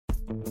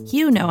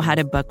You know how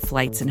to book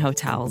flights and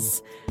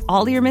hotels.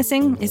 All you're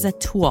missing is a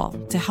tool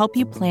to help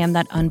you plan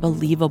that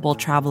unbelievable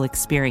travel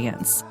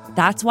experience.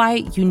 That's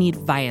why you need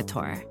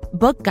Viator.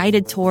 Book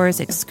guided tours,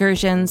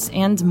 excursions,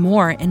 and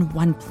more in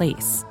one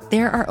place.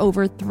 There are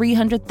over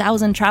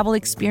 300,000 travel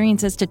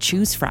experiences to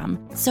choose from,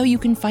 so you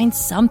can find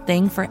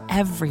something for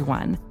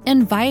everyone.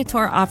 And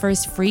Viator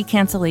offers free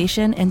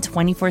cancellation and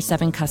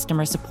 24/7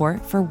 customer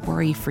support for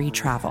worry-free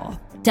travel.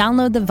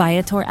 Download the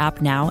Viator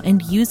app now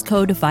and use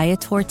code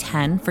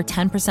Viator10 for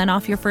 10%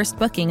 off your first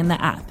booking in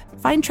the app.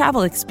 Find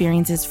travel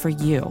experiences for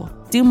you.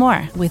 Do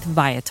more with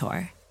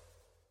Viator.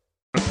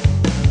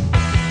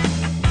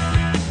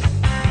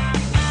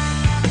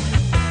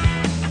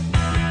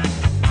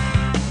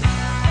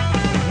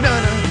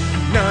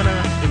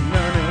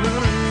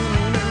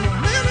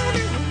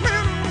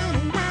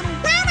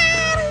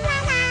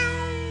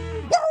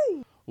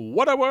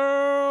 Whaddup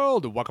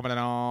World! Welcome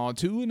on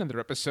to another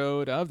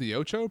episode of the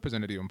Ocho,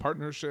 presented to you in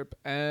partnership,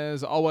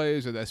 as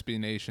always, with SB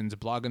Nation's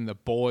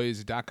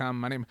bloggingtheboys.com.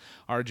 My name is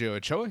RJ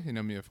Ochoa. You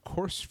know me, of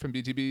course, from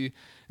BTB,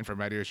 and from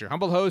right here as your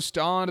humble host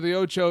on the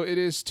Ocho. It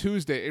is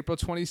Tuesday, April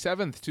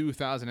 27th,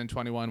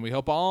 2021. We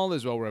hope all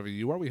is well wherever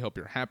you are. We hope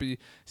you're happy,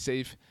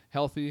 safe,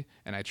 healthy,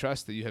 and I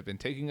trust that you have been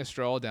taking a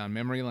stroll down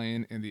memory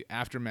lane in the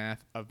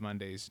aftermath of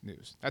Monday's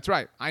news. That's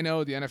right. I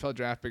know the NFL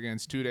draft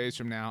begins 2 days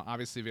from now.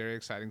 Obviously, very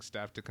exciting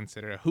stuff to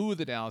consider who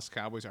the Dallas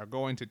Cowboys are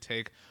going to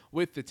take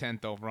with the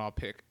 10th overall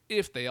pick,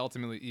 if they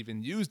ultimately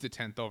even use the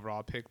 10th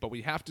overall pick. But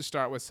we have to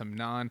start with some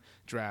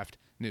non-draft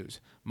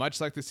news.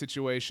 Much like the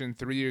situation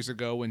 3 years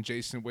ago when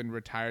Jason Witten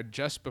retired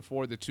just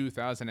before the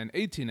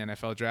 2018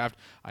 NFL draft,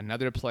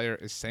 another player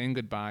is saying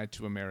goodbye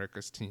to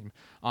America's team.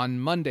 On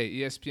Monday,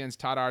 ESPN's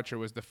Todd Archer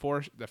was the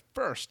first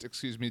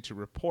to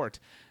report.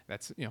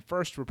 That's, the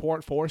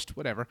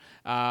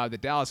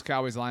Dallas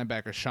Cowboys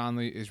linebacker Sean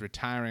Lee is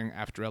retiring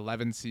after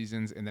 11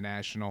 seasons in the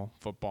National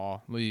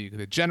Football League.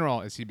 The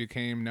General, as he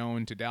became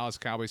known to Dallas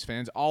Cowboys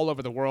fans all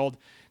over the world,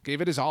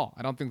 gave it his all.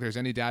 I don't think there's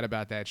any doubt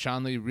about that.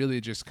 Sean Lee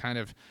really just kind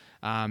of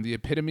the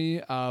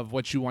epitome of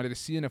what you wanted to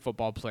see in a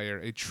football player,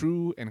 a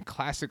true and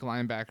classic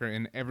linebacker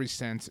in every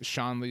sense.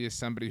 Sean Lee is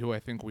somebody who I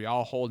think we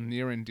all hold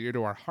near and dear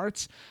to our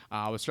hearts.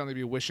 We'll certainly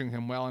be wishing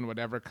him well in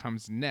whatever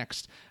comes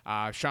next.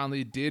 Sean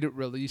Lee did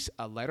release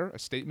a letter, a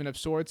statement of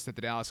sorts that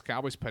the Dallas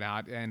Cowboys put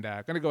out, and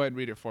I'm going to go ahead and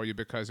read it for you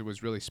because it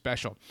was really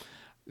special.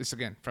 This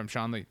again from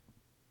Sean Lee.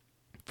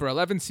 For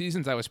 11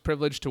 seasons, I was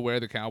privileged to wear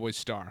the Cowboys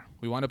star.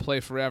 We want to play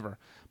forever,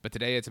 but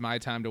today it's my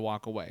time to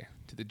walk away.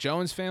 To the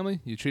Jones family,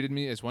 you treated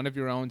me as one of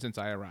your own since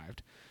I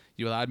arrived.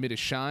 You allowed me to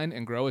shine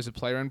and grow as a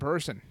player in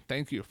person.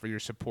 Thank you for your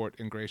support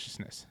and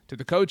graciousness. To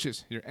the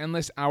coaches, your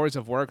endless hours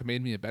of work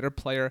made me a better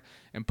player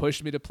and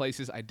pushed me to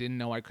places I didn't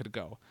know I could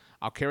go.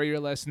 I'll carry your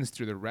lessons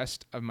through the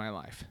rest of my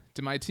life.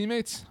 To my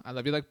teammates, I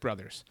love you like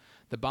brothers.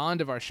 The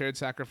bond of our shared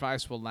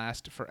sacrifice will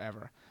last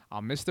forever.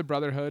 I'll miss the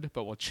brotherhood,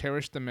 but will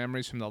cherish the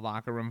memories from the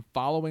locker room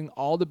following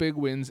all the big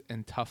wins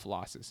and tough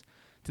losses.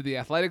 To the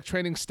athletic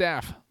training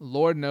staff,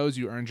 Lord knows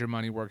you earned your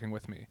money working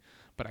with me,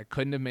 but I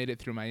couldn't have made it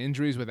through my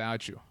injuries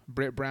without you.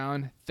 Britt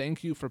Brown,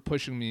 thank you for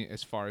pushing me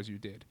as far as you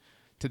did.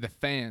 To the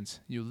fans,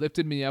 you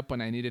lifted me up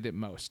when I needed it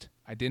most.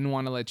 I didn't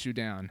want to let you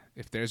down.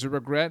 If there's a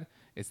regret,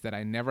 it's that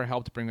I never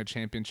helped bring a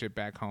championship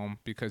back home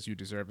because you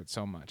deserve it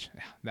so much.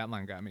 That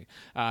line got me.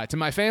 To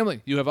my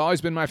family, you have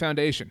always been my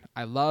foundation.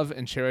 I love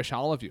and cherish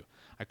all of you.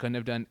 I couldn't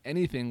have done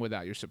anything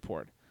without your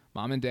support.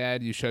 Mom and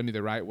Dad, you showed me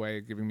the right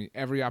way, giving me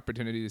every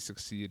opportunity to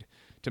succeed.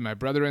 To my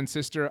brother and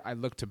sister, I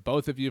look to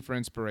both of you for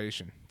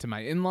inspiration. To my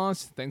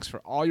in-laws, thanks for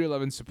all your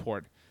love and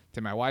support.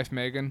 To my wife,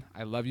 Megan,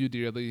 I love you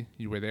dearly.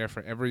 You were there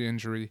for every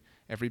injury,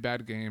 every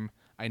bad game.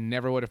 I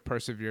never would have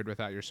persevered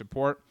without your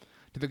support.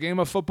 To the game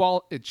of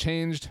football, it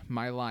changed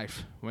my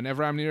life.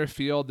 Whenever I'm near a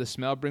field, the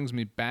smell brings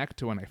me back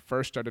to when I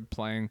first started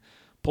playing,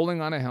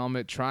 pulling on a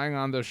helmet, trying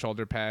on those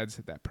shoulder pads,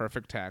 that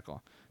perfect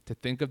tackle. To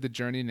think of the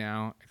journey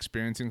now,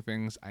 experiencing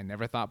things I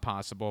never thought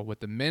possible, with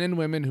the men and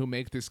women who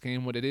make this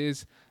game what it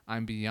is,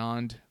 I'm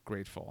beyond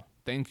grateful.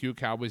 Thank you,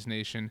 Cowboys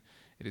Nation.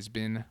 It has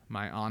been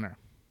my honor.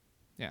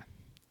 Yeah,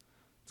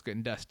 it's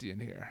getting dusty in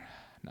here,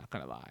 not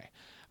going to lie.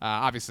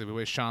 Obviously, we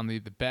wish Sean Lee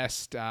the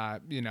best.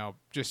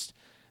 Just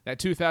that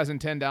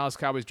 2010 Dallas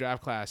Cowboys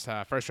draft class,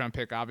 first-round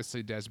pick,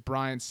 obviously, Des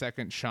Bryant.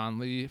 Second, Sean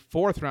Lee.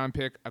 Fourth-round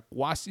pick,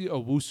 Akwasi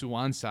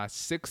Owusu-Ansah.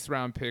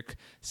 Sixth-round pick,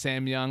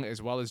 Sam Young,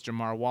 as well as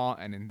Jamar Wall.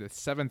 And in the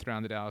seventh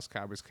round, the Dallas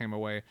Cowboys came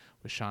away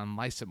with Sean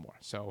Lysamore.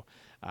 So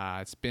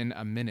it's been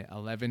a minute.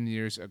 11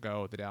 years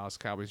ago, the Dallas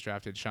Cowboys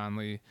drafted Sean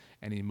Lee,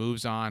 and he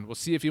moves on. We'll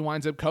see if he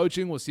winds up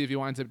coaching. We'll see if he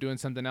winds up doing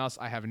something else.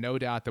 I have no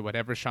doubt that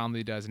whatever Sean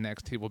Lee does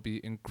next, he will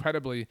be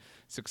incredibly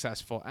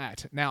successful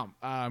at. Now,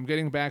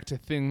 getting back to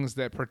things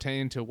that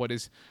pertain to what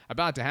is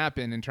about to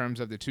happen in terms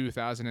of the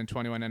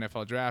 2021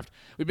 NFL Draft,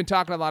 we've been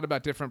talking a lot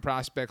about different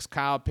prospects: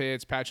 Kyle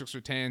Pitts, Patrick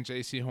Surtain,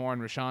 J.C. Horn,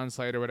 Rashawn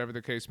Slater, whatever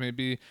the case may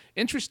be.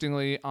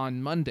 Interestingly,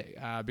 on Monday,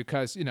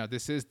 because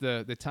this is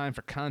the time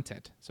for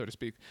content, so to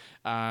speak,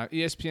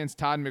 ESPN's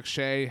Todd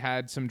McShay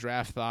had some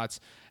draft thoughts,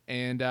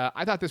 and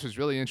I thought this was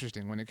really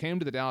interesting. When it came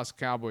to the Dallas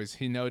Cowboys,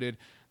 he noted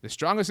The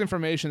strongest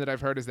information that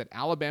I've heard is that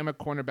Alabama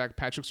cornerback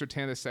Patrick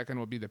Surtain II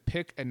will be the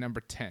pick at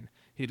number 10.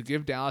 He'd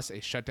give Dallas a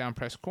shutdown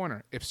press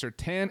corner. If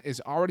Surtain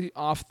is already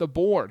off the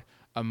board,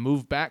 a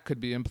move back could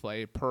be in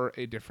play per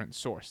a different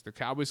source. The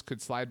Cowboys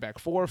could slide back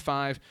 4 or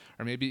 5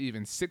 or maybe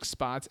even 6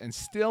 spots and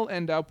still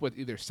end up with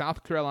either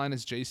South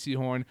Carolina's J.C.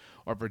 Horn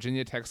or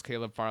Virginia Tech's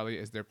Caleb Farley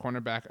as their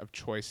cornerback of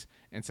choice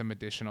and some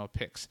additional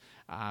picks.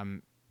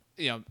 I'm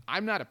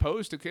not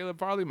opposed to Caleb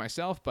Farley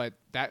myself, but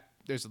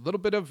there's a little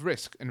bit of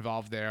risk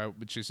involved there,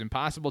 which is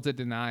impossible to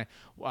deny.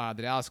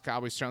 The Dallas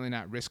Cowboys certainly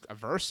not risk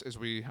averse, as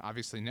we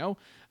obviously know,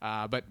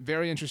 but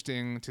very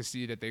interesting to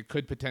see that they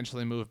could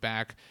potentially move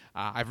back.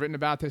 I've written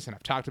about this and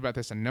I've talked about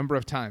this a number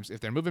of times.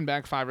 If they're moving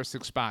back 5 or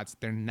 6 spots,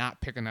 they're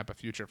not picking up a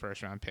future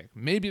first-round pick.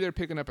 Maybe they're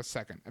picking up a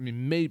second. I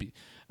mean, maybe.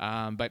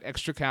 But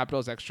extra capital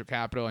is extra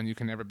capital, and you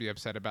can never be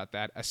upset about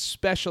that,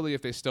 especially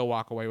if they still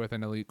walk away with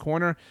an elite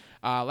corner.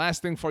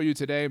 Last thing for you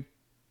today.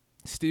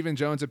 Stephen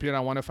Jones appeared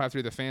on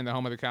 105.3 The Fan, the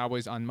home of the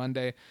Cowboys, on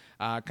Monday.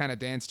 Kind of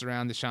danced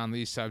around the Sean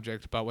Lee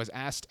subject, but was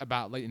asked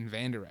about Leighton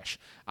Vander Esch.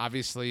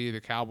 Obviously, the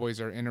Cowboys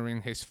are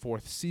entering his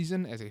 4th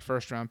season as a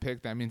first-round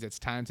pick. That means it's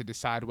time to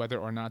decide whether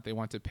or not they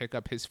want to pick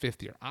up his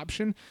 5th-year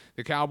option.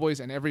 The Cowboys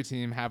and every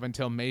team have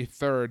until May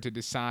 3rd to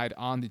decide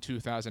on the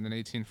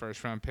 2018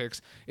 first-round picks.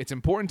 It's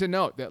important to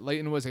note that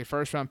Leighton was a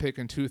first-round pick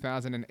in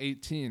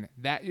 2018.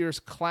 That year's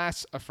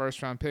class of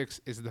first-round picks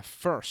is the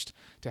first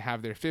to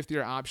have their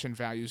 5th-year option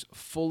values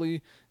fully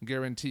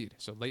guaranteed.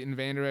 So Leighton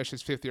Vander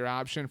Esch's 5th-year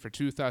option for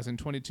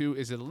 2022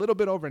 is a little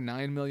bit over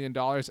 $9 million.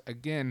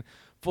 Again,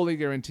 fully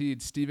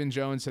guaranteed. Stephen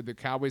Jones said the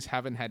Cowboys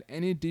haven't had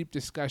any deep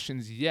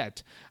discussions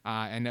yet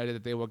and noted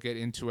that they will get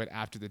into it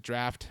after the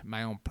draft.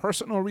 My own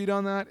personal read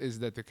on that is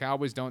that the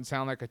Cowboys don't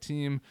sound like a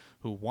team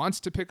who wants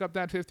to pick up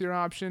that 5th-year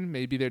option.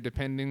 Maybe they're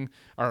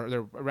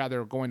they're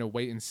rather going to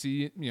wait and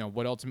see,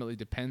 what ultimately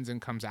depends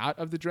and comes out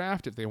of the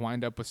draft if they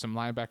wind up with some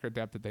linebacker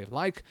depth that they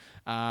like.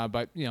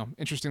 But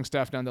interesting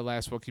stuff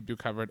nonetheless. We'll keep you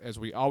covered as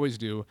we always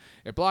do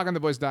at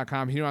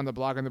bloggingtheboys.com here on the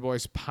Blogging the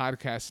Boys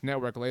podcast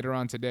network. Later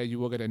on today, you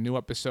will get a new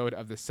episode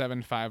of the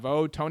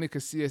 750. Tony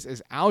Casillas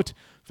is out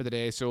for the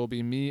day, so it will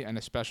be me and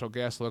a special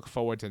guest. Look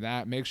forward to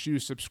that. Make sure you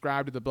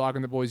subscribe to the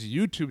Blogging the Boys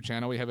YouTube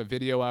channel. We have a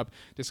video up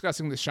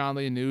discussing the Sean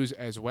Lee news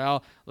as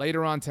well.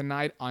 Later on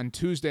tonight, on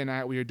Tuesday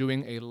night, we are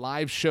doing a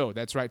live show.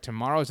 That's right.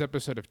 Tomorrow's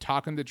episode of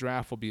Talking the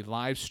Draft will be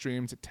live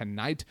streamed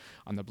tonight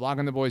on the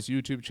Blogging the Boys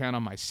YouTube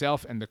channel.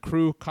 Myself and the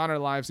crew, Connor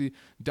Livesey,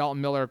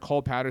 Dalton Miller,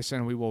 Cole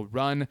Patterson, we will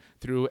run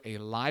through a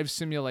live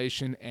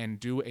simulation and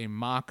do a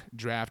mock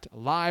draft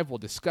live. We'll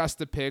discuss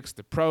the picks,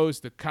 the pros,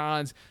 the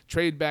cons,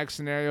 trade back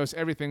scenarios,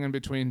 everything in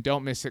between.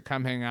 Don't miss it.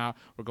 Come hang out.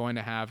 We're going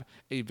to have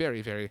a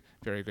very, very,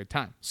 very good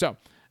time. So,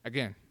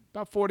 again,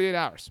 about 48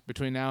 hours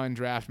between now and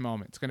draft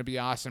moment. It's going to be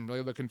awesome.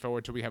 Really looking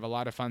forward to it. We have a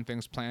lot of fun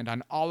things planned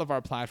on all of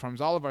our platforms,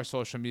 all of our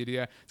social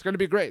media. It's going to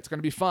be great. It's going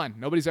to be fun.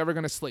 Nobody's ever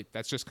going to sleep.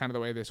 That's just kind of the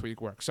way this week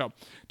works. So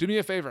do me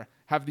a favor.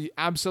 Have the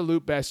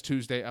absolute best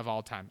Tuesday of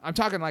all time. I'm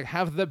talking like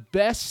have the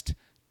best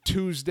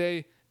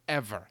Tuesday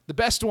ever. The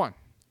best one.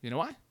 You know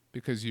why?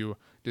 Because you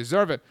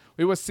deserve it.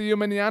 We will see you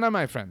mañana,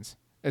 my friends.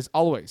 As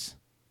always,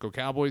 go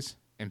Cowboys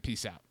and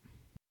peace out.